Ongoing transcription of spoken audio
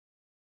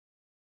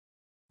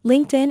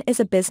LinkedIn is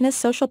a business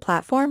social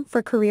platform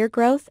for career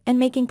growth and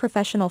making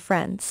professional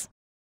friends.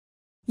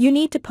 You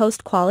need to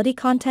post quality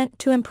content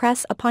to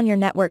impress upon your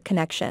network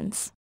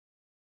connections.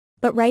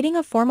 But writing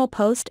a formal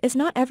post is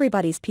not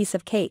everybody's piece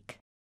of cake.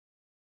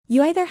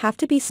 You either have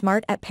to be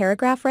smart at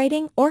paragraph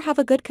writing or have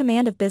a good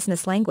command of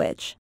business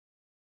language.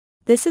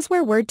 This is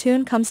where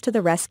WordTune comes to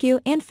the rescue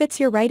and fits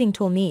your writing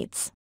tool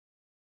needs.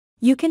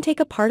 You can take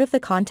a part of the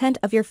content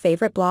of your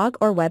favorite blog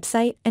or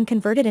website and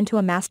convert it into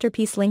a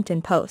masterpiece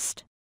LinkedIn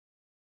post.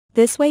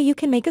 This way you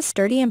can make a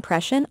sturdy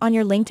impression on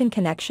your LinkedIn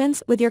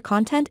connections with your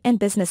content and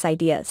business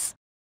ideas.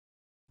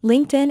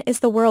 LinkedIn is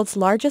the world's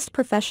largest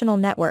professional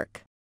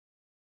network.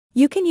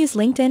 You can use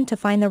LinkedIn to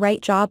find the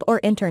right job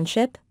or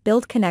internship,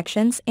 build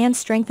connections and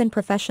strengthen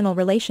professional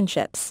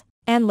relationships,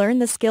 and learn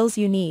the skills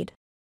you need.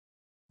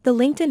 The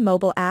LinkedIn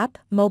mobile app,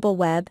 mobile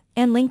web,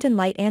 and LinkedIn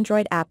Lite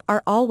Android app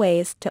are all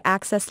ways to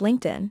access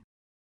LinkedIn.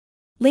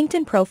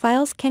 LinkedIn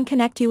profiles can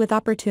connect you with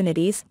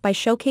opportunities by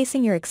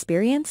showcasing your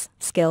experience,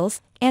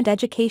 skills, and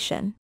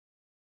education.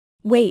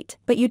 Wait,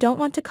 but you don't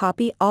want to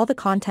copy all the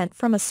content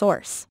from a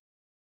source.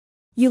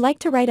 You like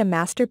to write a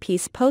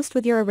masterpiece post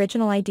with your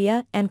original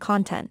idea and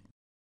content.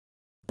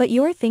 But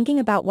you're thinking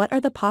about what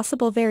are the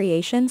possible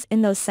variations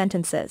in those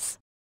sentences.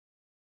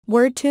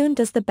 WordTune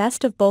does the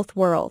best of both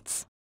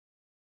worlds.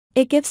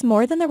 It gives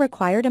more than the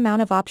required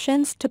amount of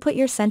options to put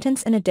your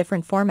sentence in a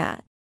different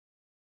format.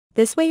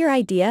 This way your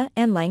idea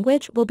and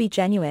language will be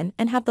genuine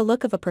and have the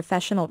look of a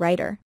professional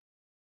writer.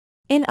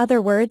 In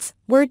other words,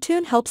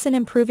 WordTune helps in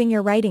improving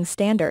your writing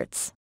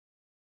standards.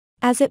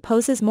 As it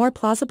poses more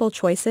plausible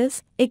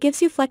choices, it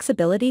gives you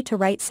flexibility to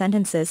write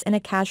sentences in a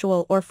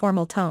casual or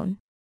formal tone.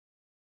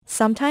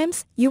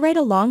 Sometimes, you write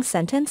a long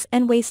sentence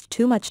and waste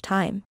too much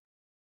time.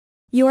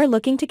 You are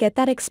looking to get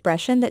that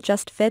expression that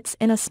just fits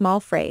in a small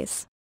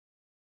phrase.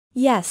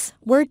 Yes,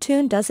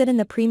 WordTune does it in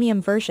the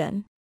premium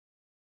version.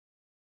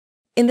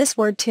 In this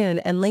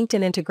WordTune and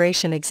LinkedIn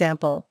integration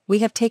example, we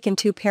have taken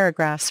 2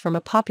 paragraphs from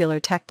a popular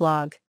tech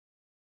blog.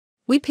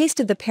 We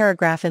pasted the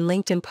paragraph in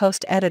LinkedIn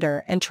Post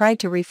Editor and tried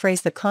to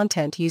rephrase the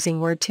content using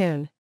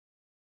WordTune.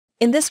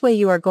 In this way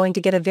you are going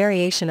to get a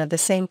variation of the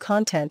same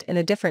content in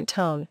a different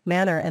tone,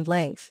 manner and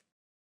length.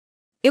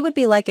 It would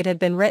be like it had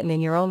been written in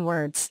your own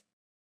words.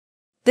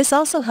 This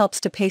also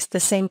helps to paste the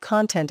same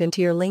content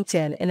into your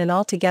LinkedIn in an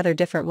altogether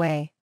different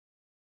way.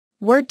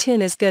 WordTune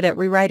is good at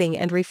rewriting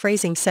and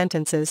rephrasing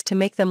sentences to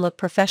make them look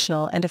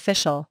professional and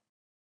official.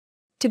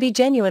 To be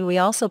genuine, we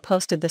also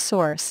posted the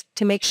source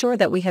to make sure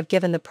that we have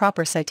given the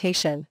proper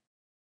citation.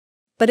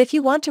 But if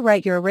you want to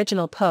write your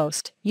original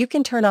post, you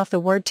can turn off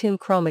the WordTune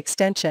Chrome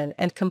extension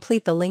and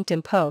complete the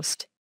LinkedIn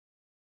post.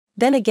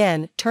 Then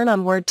again, turn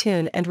on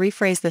WordTune and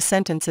rephrase the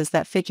sentences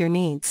that fit your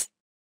needs.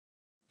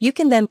 You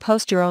can then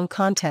post your own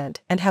content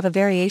and have a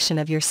variation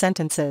of your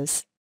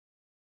sentences.